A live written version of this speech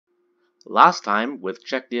Last time with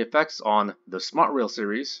Check the Effects on the SmartRail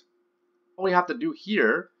series, all we have to do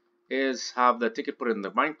here is have the ticket put in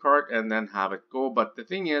the minecart and then have it go. But the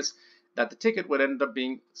thing is that the ticket would end up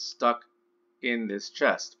being stuck in this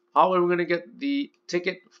chest. How are we going to get the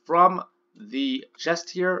ticket from the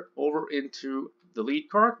chest here over into the lead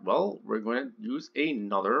cart? Well, we're going to use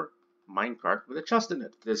another minecart with a chest in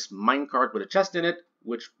it. This minecart with a chest in it,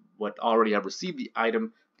 which would already have received the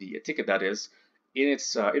item, the ticket that is, in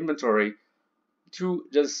its inventory, to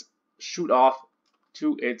just shoot off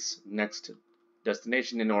to its next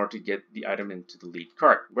destination in order to get the item into the lead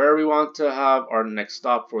cart. Where we want to have our next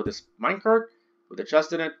stop for this minecart with a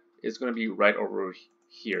chest in it is going to be right over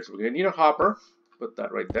here. So we're going to need a hopper, put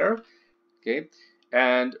that right there, okay,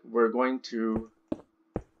 and we're going to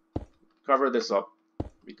cover this up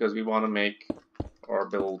because we want to make our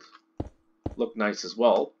build look nice as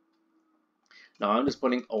well. Now I'm just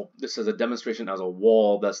putting, this is a demonstration as a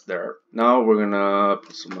wall that's there. Now we're gonna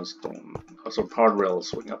put some hard rails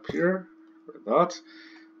going up here, like that,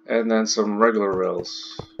 and then some regular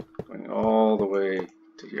rails going all the way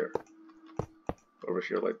to here, over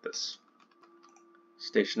here like this.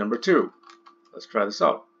 Station number 2. Let's try this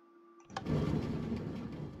out.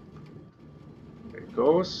 There it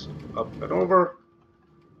goes, up and over.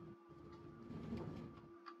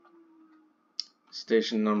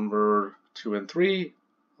 Station number 2 and 3,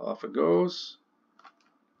 off it goes,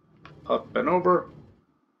 up and over,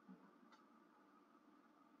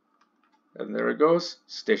 and there it goes,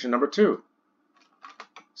 station number 2.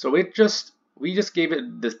 So we just gave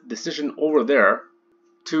it the decision over there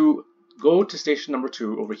to go to station number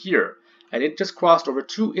 2 over here, and it just crossed over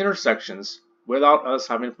 2 intersections without us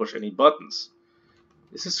having to push any buttons.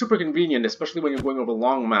 This is super convenient, especially when you're going over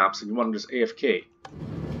long maps and you want to just AFK.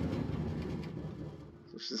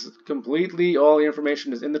 This is completely, all the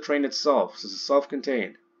information is in the train itself. This is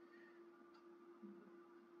self-contained.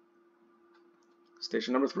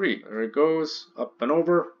 Station number 3. There it goes, up and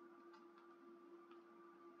over.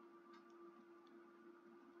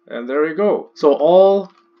 And there you go. So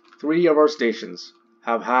all 3 of our stations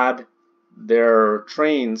have had their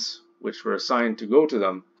trains, which were assigned to go to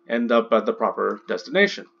them, end up at the proper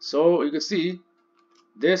destination. So you can see,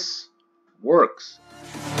 this works.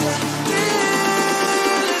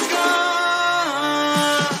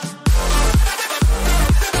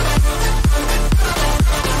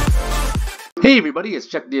 Hey everybody, it's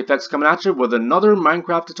Check the Effects coming at you with another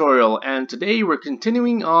Minecraft tutorial, and today we're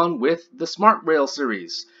continuing on with the SmartRail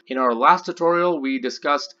series. In our last tutorial we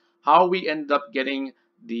discussed how we ended up getting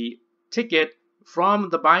the ticket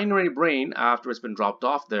from the binary brain after it's been dropped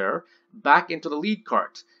off there back into the lead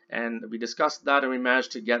cart, and we discussed that and we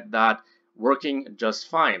managed to get that working just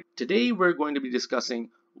fine. Today we're going to be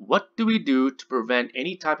discussing what do we do to prevent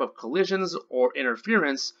any type of collisions or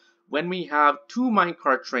interference when we have 2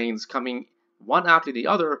 minecart trains coming one after the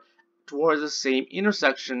other towards the same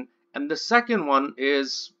intersection, and the second one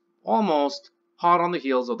is almost hot on the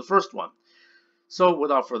heels of the first one. So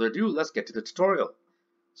without further ado, let's get to the tutorial.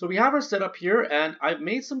 So we have our setup here, and I've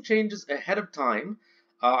made some changes ahead of time.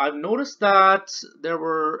 I've noticed that there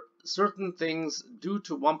were certain things due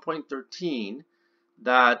to 1.13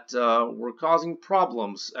 that were causing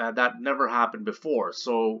problems that never happened before.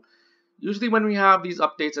 So usually when we have these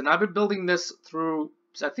updates, and I've been building this through,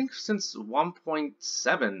 I think, since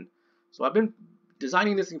 1.7, so I've been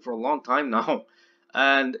designing this thing for a long time now,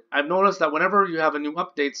 and I've noticed that whenever you have a new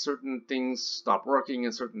update, certain things stop working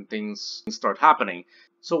and certain things start happening.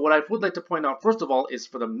 So what I would like to point out first of all is,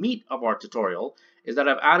 for the meat of our tutorial, is that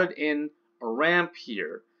I've added in a ramp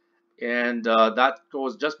here, and that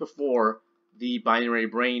goes just before the binary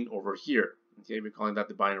brain over here. Okay, we're calling that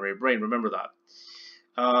the binary brain, remember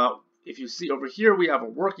that. If you see over here, we have a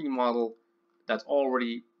working model that's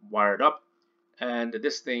already wired up, and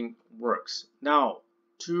this thing works. Now,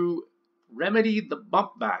 to remedy the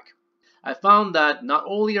bump back, I found that not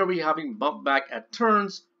only are we having bump back at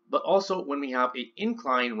turns, but also when we have an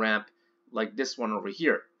incline ramp like this one over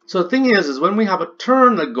here. So the thing is when we have a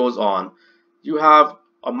turn that goes on, you have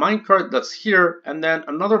a minecart that's here and then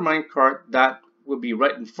another minecart that would be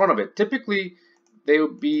right in front of it. Typically they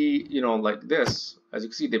would be, you know, like this. As you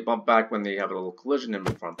can see, they bump back when they have a little collision in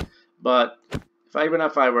front. But even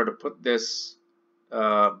if I were to put this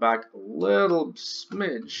back a little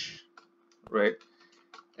smidge, right,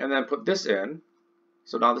 and then put this in,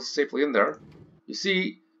 so now this is safely in there, you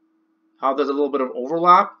see how there's a little bit of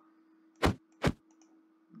overlap?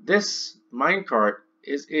 This minecart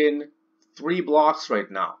is in 3 blocks right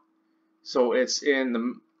now. So it's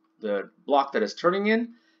in the block that is turning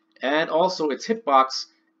in, and also its hitbox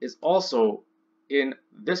is also in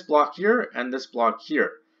this block here and this block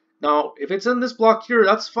here. Now, if it's in this block here,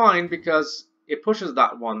 that's fine because it pushes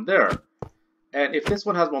that one there. And if this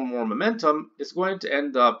one has one more momentum, it's going to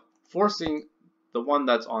end up forcing the one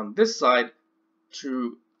that's on this side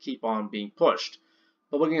to keep on being pushed.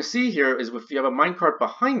 But what you can see here is if you have a minecart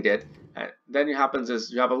behind it, then what happens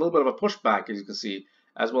is you have a little bit of a pushback, as you can see,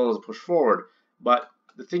 as well as a push forward. But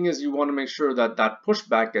the thing is, you want to make sure that that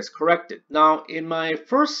pushback gets corrected. Now, in my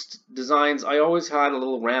first designs, I always had a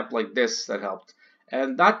little ramp like this that helped.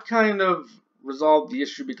 And that kind of resolved the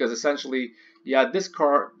issue because essentially you had this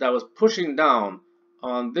cart that was pushing down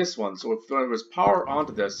on this one. So if there was power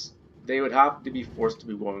onto this, they would have to be forced to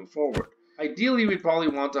be going forward. Ideally, we'd probably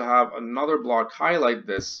want to have another block highlight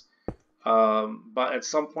this, but at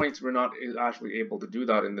some points we're not actually able to do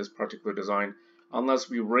that in this particular design unless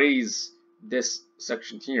we raise this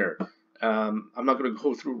section here. I'm not going to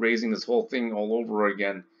go through raising this whole thing all over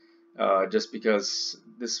again just because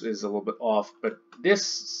this is a little bit off, but this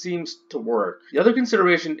seems to work. The other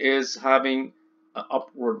consideration is having an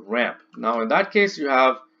upward ramp. Now in that case you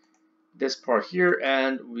have this part here,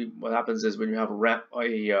 and what happens is when you have a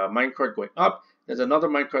minecart going up, there's another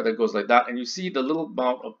minecart that goes like that, and you see the little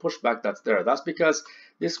amount of pushback that's there. That's because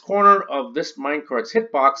this corner of this minecart's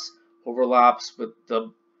hitbox overlaps with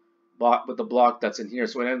the block that's in here,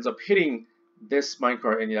 so it ends up hitting this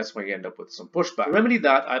minecart, and that's when you end up with some pushback. To remedy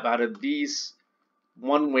that, I've added these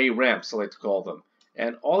one-way ramps, I like to call them,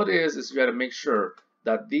 and all it is you got to make sure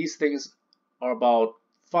that these things are about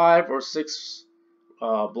 5 or 6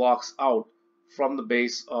 blocks out from the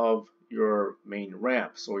base of your main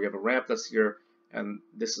ramp. So you have a ramp that's here, and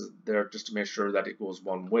this is there just to make sure that it goes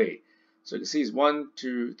one way. So you can see it's 1,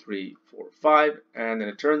 2, 3, 4, 5, and then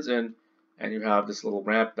it turns in, and you have this little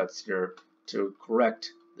ramp that's here to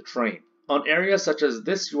correct the train. On areas such as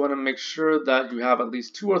this, you want to make sure that you have at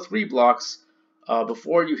least 2 or 3 blocks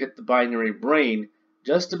before you hit the binary brain,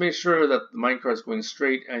 just to make sure that the minecart is going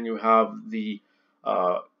straight and you have the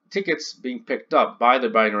tickets being picked up by the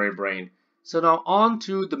binary brain. So now on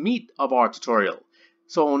to the meat of our tutorial.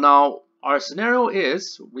 So now our scenario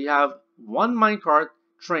is we have one minecart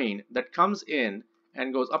train that comes in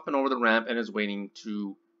and goes up and over the ramp and is waiting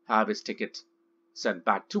to have its ticket sent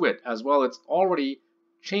back to it. As well, it's already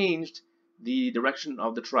changed the direction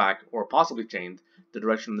of the track, or possibly changed the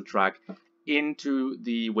direction of the track into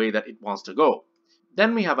the way that it wants to go.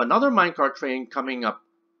 Then we have another minecart train coming up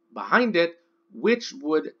behind it, which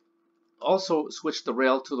would also switch the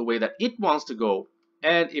rail to the way that it wants to go,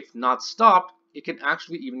 and if not stopped, it can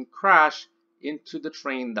actually even crash into the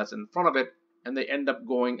train that's in front of it, and they end up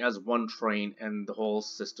going as one train and the whole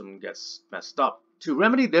system gets messed up. To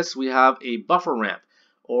remedy this, we have a buffer ramp,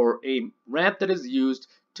 or a ramp that is used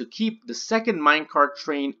to keep the second minecart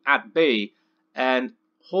train at bay and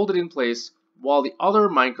hold it in place while the other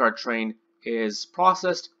minecart train is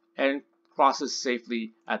processed and crosses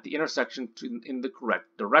safely at the intersection in the correct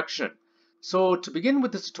direction. So to begin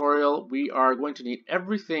with this tutorial, we are going to need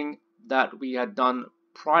everything that we had done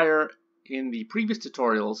prior in the previous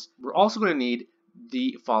tutorials. We're also going to need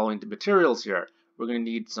the following materials here. We're going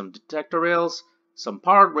to need some detector rails, some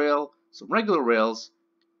powered rail, some regular rails,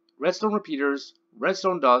 redstone repeaters,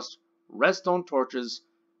 redstone dust, redstone torches,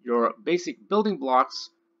 your basic building blocks,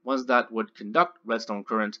 ones that would conduct redstone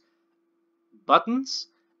current, buttons,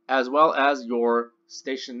 as well as your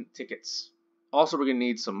station tickets. Also, we're going to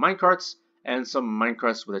need some minecarts and some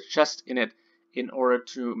minecarts with a chest in it in order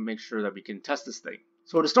to make sure that we can test this thing.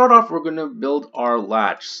 So to start off, we're going to build our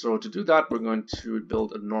latch. So to do that, we're going to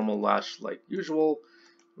build a normal latch like usual.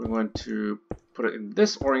 We're going to put it in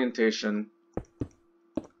this orientation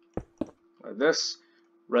like this.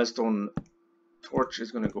 Redstone torch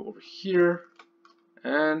is going to go over here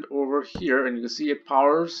and over here, and you can see it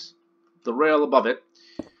powers the rail above it.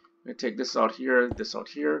 I'm going to take this out here,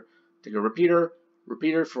 take a repeater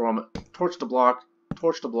from torch to block,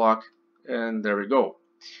 and there we go.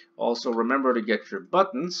 Also remember to get your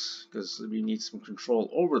buttons, because we need some control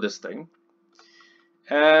over this thing.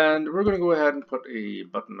 And we're going to go ahead and put a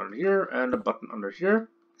button under here and a button under here.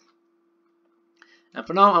 And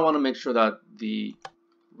for now, I want to make sure that the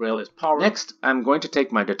rail is powered. Next, I'm going to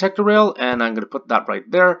take my detector rail and I'm going to put that right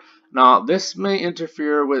there. Now, this may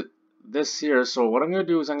interfere with this here, so what I'm going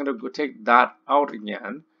to do is I'm going to go take that out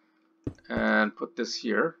again and put this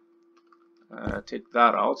here. Take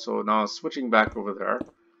that out, so now switching back over there,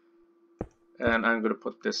 and I'm going to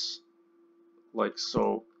put this like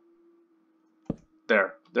so.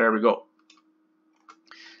 There we go.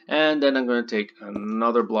 And then I'm going to take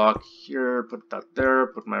another block here, put that there,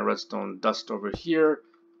 put my redstone dust over here,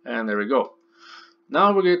 and there we go.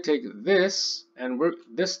 Now we're going to take this and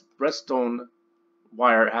this redstone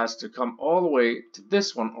wire has to come all the way to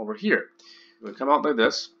this one over here. It would come out like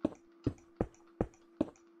this,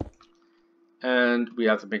 and we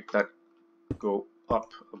have to make that go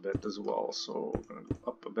up a bit as well. So we're going to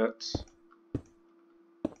go up a bit,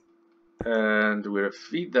 and we're going to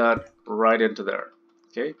feed that right into there.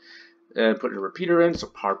 Okay, and put your repeater in, so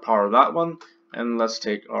power that one, and let's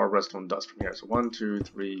take our redstone dust from here. So 1, 2,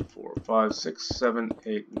 3, 4, 5, 6, 7,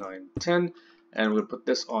 8, 9, 10. And we'll put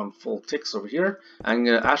this on full ticks over here. I'm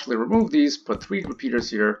going to actually remove these, put 3 repeaters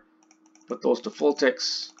here, put those to full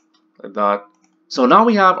ticks, like that. So now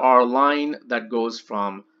we have our line that goes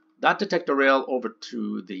from that detector rail over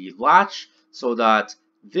to the latch, so that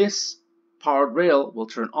this powered rail will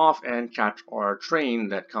turn off and catch our train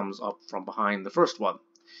that comes up from behind the first one.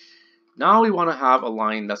 Now we want to have a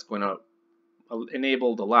line that's going to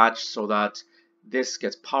enable the latch so that this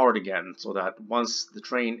gets powered again, so that once the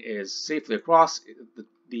train is safely across,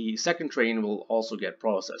 the second train will also get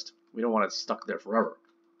processed. We don't want it stuck there forever.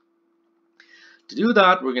 To do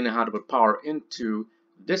that, we're going to have to put power into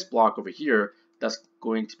this block over here that's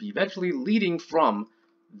going to be eventually leading from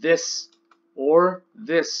this or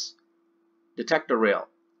this detector rail.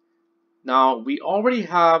 Now, we already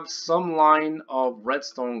have some line of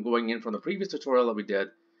redstone going in from the previous tutorial that we did,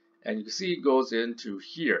 and you can see it goes into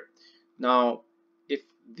here. Now, if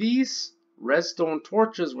these redstone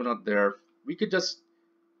torches were not there, we could just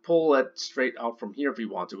pull it straight out from here if we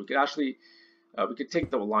want to. We could actually, we could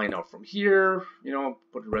take the line out from here, you know,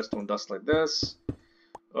 put redstone dust like this.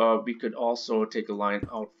 We could also take a line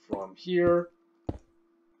out from here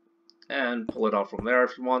and pull it out from there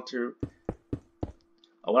if you want to.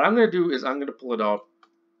 What I'm going to do is I'm going to pull it out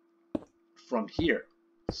from here.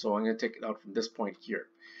 So I'm going to take it out from this point here.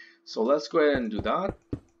 So let's go ahead and do that.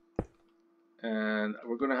 And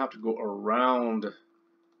we're going to have to go around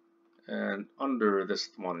and under this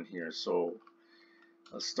one here. So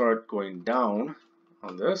let's start going down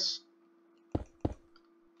on this.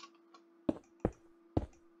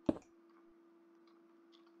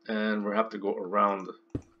 And we'll have to go around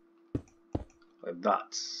like that.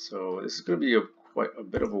 So this is going to be quite a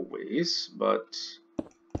bit of a ways, but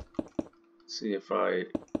let's see if I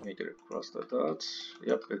make it across like that.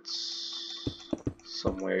 Yep, it's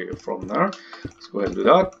some way from there. Let's go ahead and do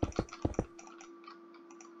that.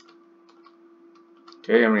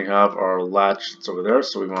 Okay, and we have our latch that's over there,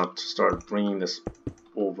 so we want to start bringing this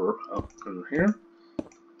over up in here.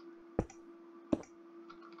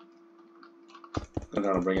 I'm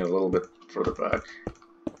going to bring it a little bit further back.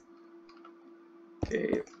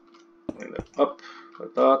 Okay, bring that up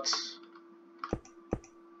like that.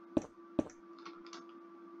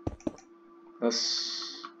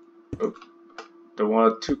 This, oh, don't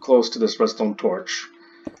want it too close to this redstone torch.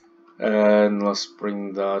 And let's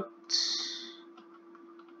bring that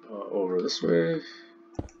over this way.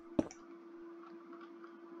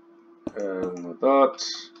 And like that.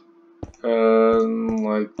 And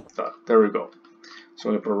like that. There we go. So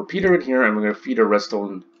I'm going to put a repeater in here and we're going to feed our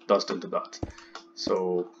redstone dust into that.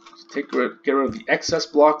 So get rid of the excess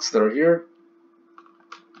blocks that are here,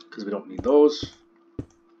 because we don't need those.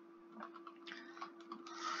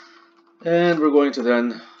 And we're going to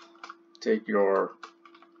then take your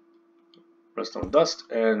redstone dust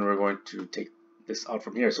and we're going to take this out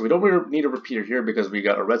from here. So we don't really need a repeater here because we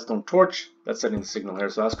got a redstone torch that's sending the signal here.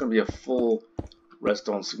 So that's going to be a full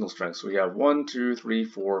redstone signal strength. So we have 1, 2, 3,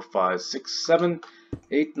 4, 5, 6, 7,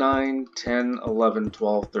 8, 9, 10, 11,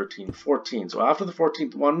 12, 13, 14. So after the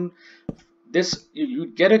 14th one, this you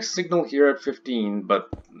get a signal here at 15, but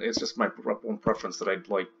it's just my own preference that I'd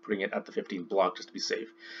like putting it at the 15th block just to be safe.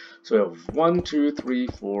 So we have 1, 2, 3,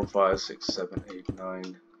 4, 5, 6, 7, 8,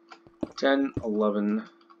 9, 10, 11,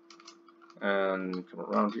 and come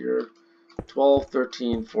around here, 12,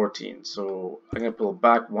 13, 14. So I'm going to pull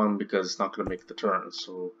back one because it's not going to make the turn.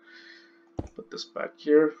 So put this back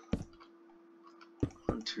here.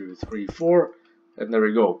 1, 2, 3, 4. And there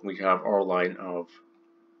we go. We have our line of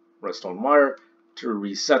redstone wire to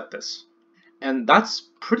reset this. And that's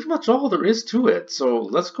pretty much all there is to it. So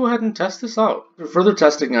let's go ahead and test this out. For further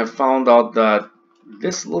testing, I found out that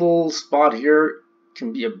this little spot here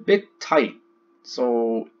can be a bit tight.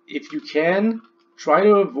 So if you can, try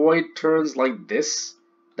to avoid turns like this.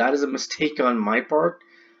 That is a mistake on my part.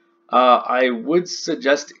 I would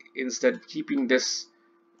suggest instead keeping this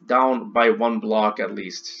down by 1 block at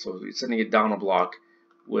least. So sending it down a block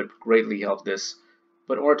would greatly help this.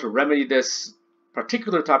 But in order to remedy this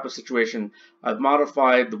particular type of situation, I've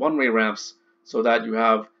modified the one-way ramps so that you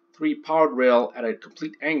have 3 powered rail at a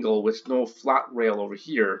complete angle with no flat rail over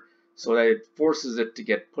here, so that it forces it to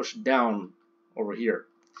get pushed down over here.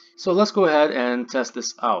 So let's go ahead and test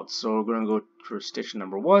this out. So we're going to go for station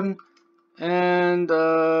number 1 and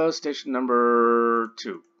station number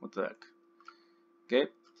 2. What the heck? Okay,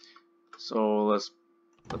 so let's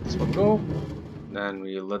let this one go. Then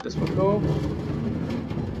we let this one go.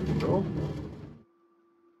 Go.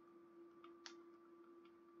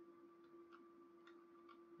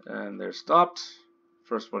 And they're stopped.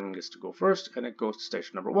 First one gets to go first, and it goes to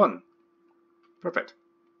station number 1. Perfect.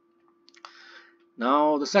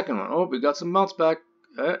 Now the second one. Oh, we got some bounce back.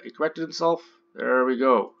 It corrected himself. There we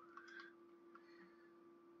go.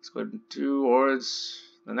 Let's go towards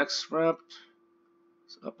the next ramp.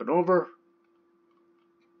 It's up and over.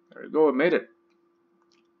 There we go. It made it.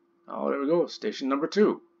 Now there we go. Station number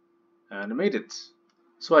 2. And it made it.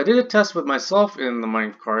 So I did a test with myself in the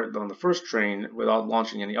minecart on the first train without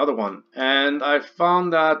launching any other one. And I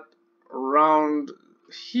found that around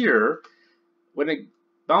here, when it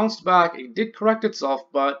bounced back, it did correct itself,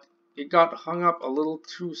 but it got hung up a little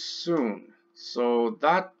too soon. So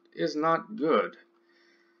that is not good.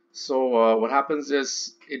 So what happens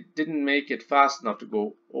is it didn't make it fast enough to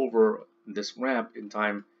go over this ramp in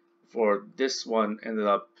time before this one ended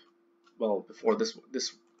up, well, before this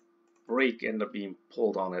brake ended up being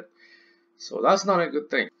pulled on it. So that's not a good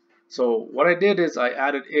thing. So what I did is I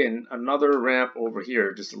added in another ramp over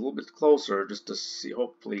here, just a little bit closer, just to see,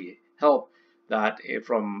 hopefully help that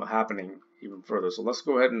from happening even further. So let's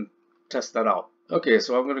go ahead and test that out. Okay,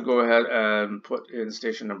 so I'm going to go ahead and put in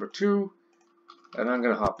station number 2, and I'm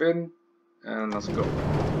going to hop in, and let's go.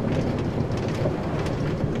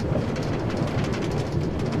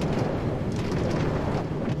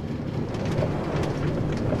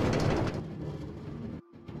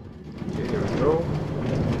 Okay, here we go.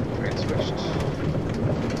 Train switched.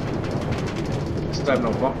 This time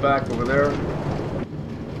no bump back over there.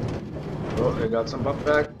 Oh, they got some bump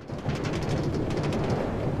back.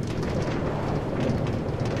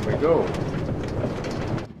 There we go.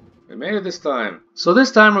 We made it this time. So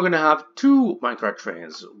this time we're going to have 2 minecart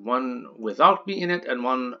trains. One without me in it and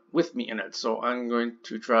one with me in it. So I'm going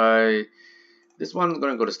to try this one. I'm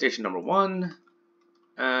going to go to station number 1.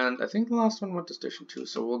 And I think the last one went to station 2.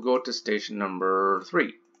 So we'll go to station number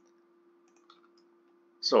 3.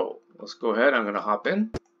 So let's go ahead. I'm going to hop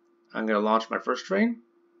in. I'm going to launch my first train.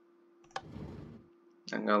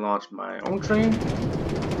 I'm going to launch my own train.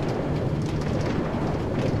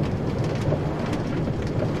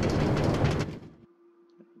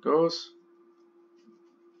 Goes.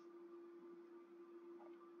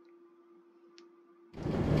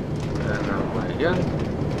 And now play again.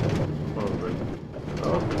 Over.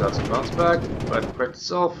 Oh, we got some bounce back, but it correct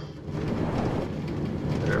itself.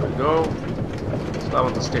 There we go. So that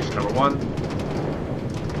went to station number 1.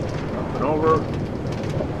 Up and over.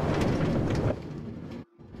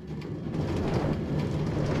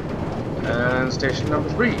 And station number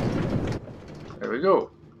 3. There we go.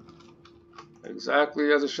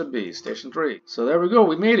 Exactly as it should be, station 3. So there we go,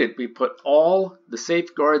 we made it. We put all the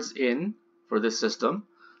safeguards in for this system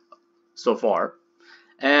so far,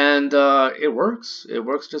 and it works. It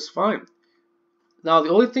works just fine. Now the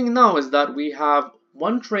only thing now is that we have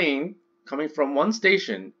one train coming from one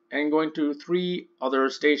station and going to 3 other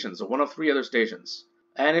stations, so one of 3 other stations.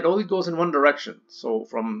 And it only goes in one direction. So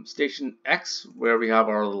from station X, where we have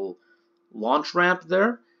our little launch ramp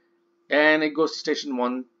there, and it goes to station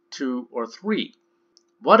 1, 2, or 3.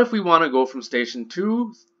 What if we want to go from station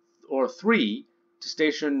 2 or 3 to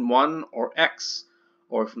station 1 or X,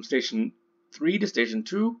 or from station 3 to station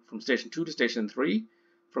 2, from station 2 to station 3,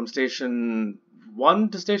 from station 1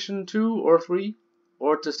 to station 2 or 3,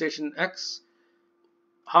 or to station X?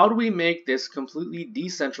 How do we make this completely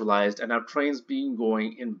decentralized and have trains being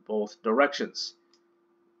going in both directions?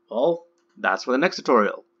 Well, that's for the next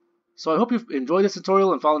tutorial. So I hope you've enjoyed this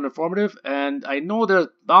tutorial and found it informative, and I know there's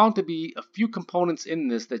bound to be a few components in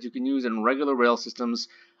this that you can use in regular rail systems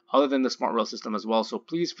other than the smart rail system as well, so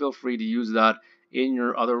please feel free to use that in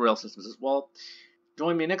your other rail systems as well.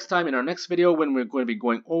 Join me next time in our next video when we're going to be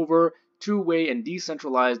going over two-way and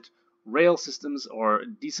decentralized rail systems, or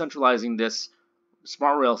decentralizing this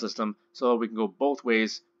smart rail system so we can go both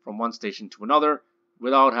ways from one station to another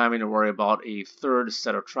without having to worry about a third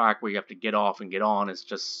set of track where you have to get off and get on. It's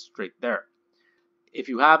just straight there. If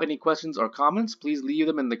you have any questions or comments, please leave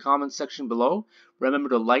them in the comments section below. Remember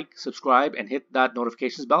to like, subscribe, and hit that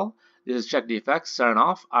notifications bell. This is CheckDFX signing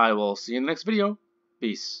off. I will see you in the next video.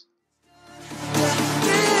 Peace.